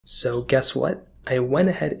So guess what? I went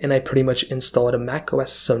ahead and I pretty much installed a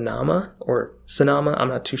macOS Sonoma, or Sonoma, I'm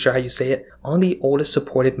not too sure how you say it, on the oldest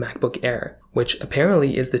supported MacBook Air, which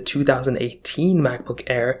apparently is the 2018 MacBook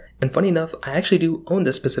Air. And funny enough, I actually do own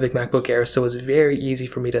this specific MacBook Air, so it was very easy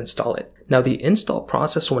for me to install it. Now the install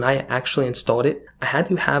process, when I actually installed it, I had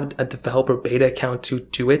to have a developer beta account to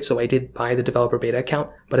do it, so I did buy the developer beta account,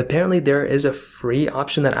 but apparently there is a free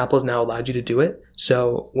option that Apple's now allowed you to do it.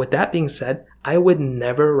 So with that being said, I would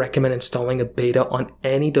never recommend installing a beta on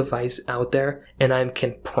any device out there, and I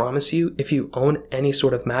can promise you, if you own any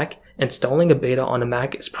sort of Mac, installing a beta on a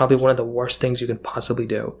Mac is probably one of the worst things you can possibly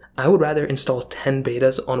do. I would rather install 10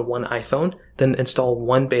 betas on one iPhone than install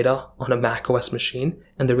one beta on a macOS machine,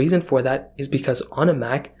 and the reason for that is because on a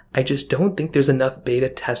Mac, I just don't think there's enough beta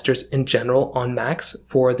testers in general on Macs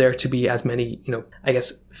for there to be as many,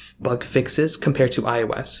 bug fixes compared to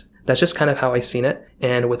iOS. That's just kind of how I've seen it.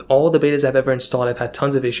 And with all the betas I've ever installed, I've had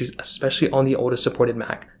tons of issues, especially on the oldest supported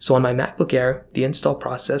Mac. So on my MacBook Air, the install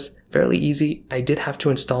process, fairly easy. I did have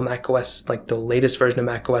to install macOS, like the latest version of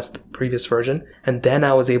macOS, the previous version. And then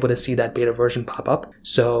I was able to see that beta version pop up.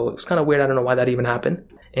 So it was kind of weird. I don't know why that even happened.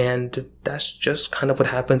 And that's just kind of what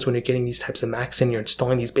happens when you're getting these types of Macs and you're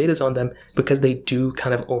installing these betas on them, because they do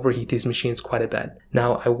kind of overheat these machines quite a bit.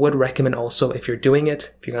 Now, I would recommend also, if you're doing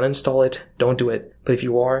it, if you're going to install it, don't do it. But if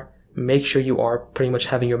you are, make sure you are pretty much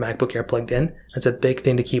having your MacBook Air plugged in. That's a big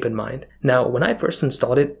thing to keep in mind. Now, when I first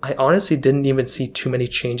installed it, I honestly didn't even see too many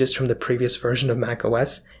changes from the previous version of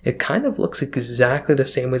macOS. It kind of looks exactly the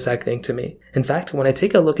same exact thing to me. In fact, when I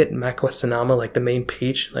take a look at macOS Sonoma, like the main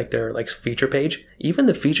page, like their feature page, even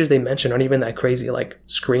the features they mention aren't even that crazy. Like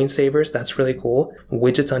screensavers, that's really cool.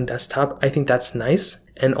 Widgets on desktop, I think that's nice.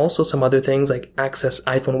 And also some other things like access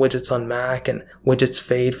iPhone widgets on Mac and widgets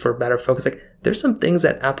fade for better focus. Like there's some things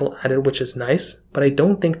that Apple added which is nice, but I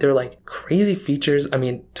don't think they're like crazy features. I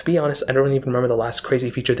mean, to be honest, I don't even remember the last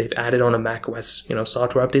crazy feature they've added on a macOS,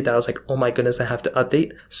 software update that I was like, oh my goodness, I have to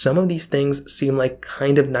update. Some of these things seem like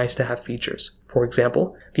kind of nice to have features. For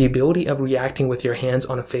example, the ability of reacting with your hands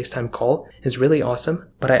on a FaceTime call is really awesome,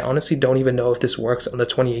 but I honestly don't even know if this works on the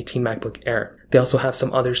 2018 MacBook Air. They also have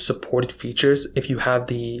some other supported features. If you have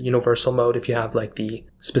the universal mode, if you have like the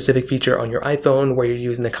specific feature on your iPhone where you're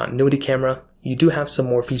using the continuity camera, you do have some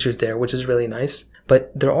more features there, which is really nice.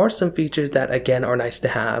 But there are some features that, again, are nice to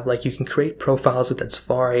have. Like you can create profiles within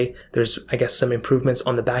Safari. There's, I guess, some improvements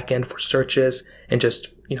on the back end for searches and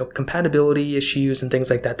just, compatibility issues and things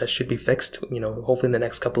like that that should be fixed, hopefully in the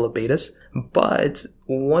next couple of betas. But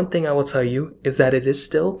one thing I will tell you is that it is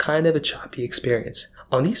still kind of a choppy experience.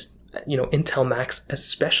 On these Intel Macs,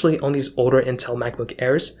 especially on these older Intel MacBook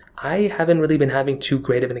Airs, I haven't really been having too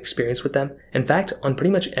great of an experience with them. In fact, on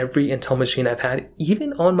pretty much every Intel machine I've had,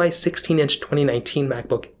 even on my 16-inch 2019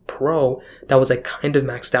 MacBook Pro that was like kind of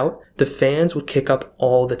maxed out, the fans would kick up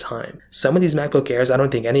all the time. Some of these MacBook Airs, I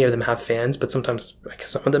don't think any of them have fans, but sometimes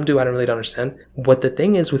some of them do. I don't really understand. What the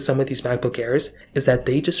thing is with some of these MacBook Airs is that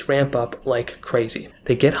they just ramp up like crazy.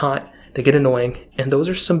 They get hot, they get annoying, and those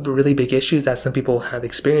are some really big issues that some people have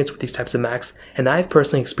experienced with these types of Macs, and I've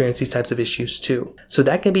personally experienced these types of issues too. So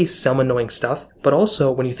that can be some annoying stuff, but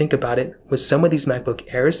also when you think about it, with some of these MacBook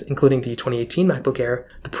Airs, including the 2018 MacBook Air,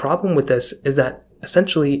 the problem with this is that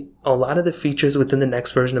essentially a lot of the features within the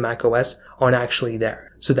next version of macOS aren't actually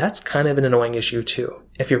there. So that's kind of an annoying issue too.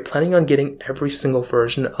 If you're planning on getting every single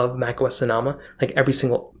version of macOS Sonoma, like every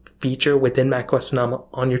single feature within macOS Sonoma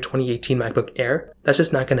on your 2018 MacBook Air, that's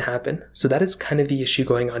just not going to happen. So that is kind of the issue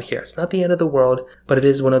going on here. It's not the end of the world, but it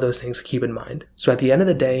is one of those things to keep in mind. So at the end of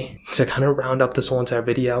the day, to kind of round up this whole entire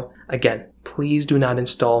video, again, please do not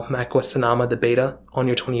install macOS Sonoma, the beta, on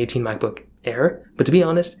your 2018 MacBook Air. But to be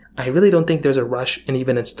honest, I really don't think there's a rush in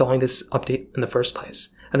even installing this update in the first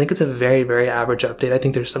place. I think it's a very, very average update. I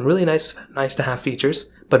think there's some really nice to have features,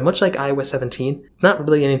 but much like iOS 17, not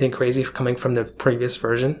really anything crazy coming from the previous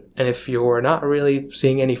version. And if you're not really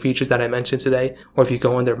seeing any features that I mentioned today, or if you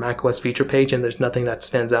go on their macOS feature page and there's nothing that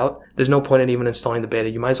stands out, there's no point in even installing the beta.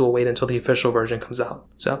 You might as well wait until the official version comes out.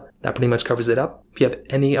 So that pretty much covers it up. If you have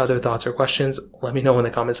any other thoughts or questions, let me know in the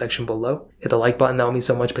comment section below. Hit the like button, that would mean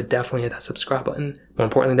so much, but definitely hit that subscribe button. More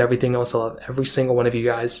importantly than everything else, I love every single one of you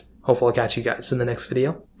guys. Hopefully I'll catch you guys in the next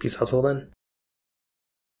video. Peace out till then.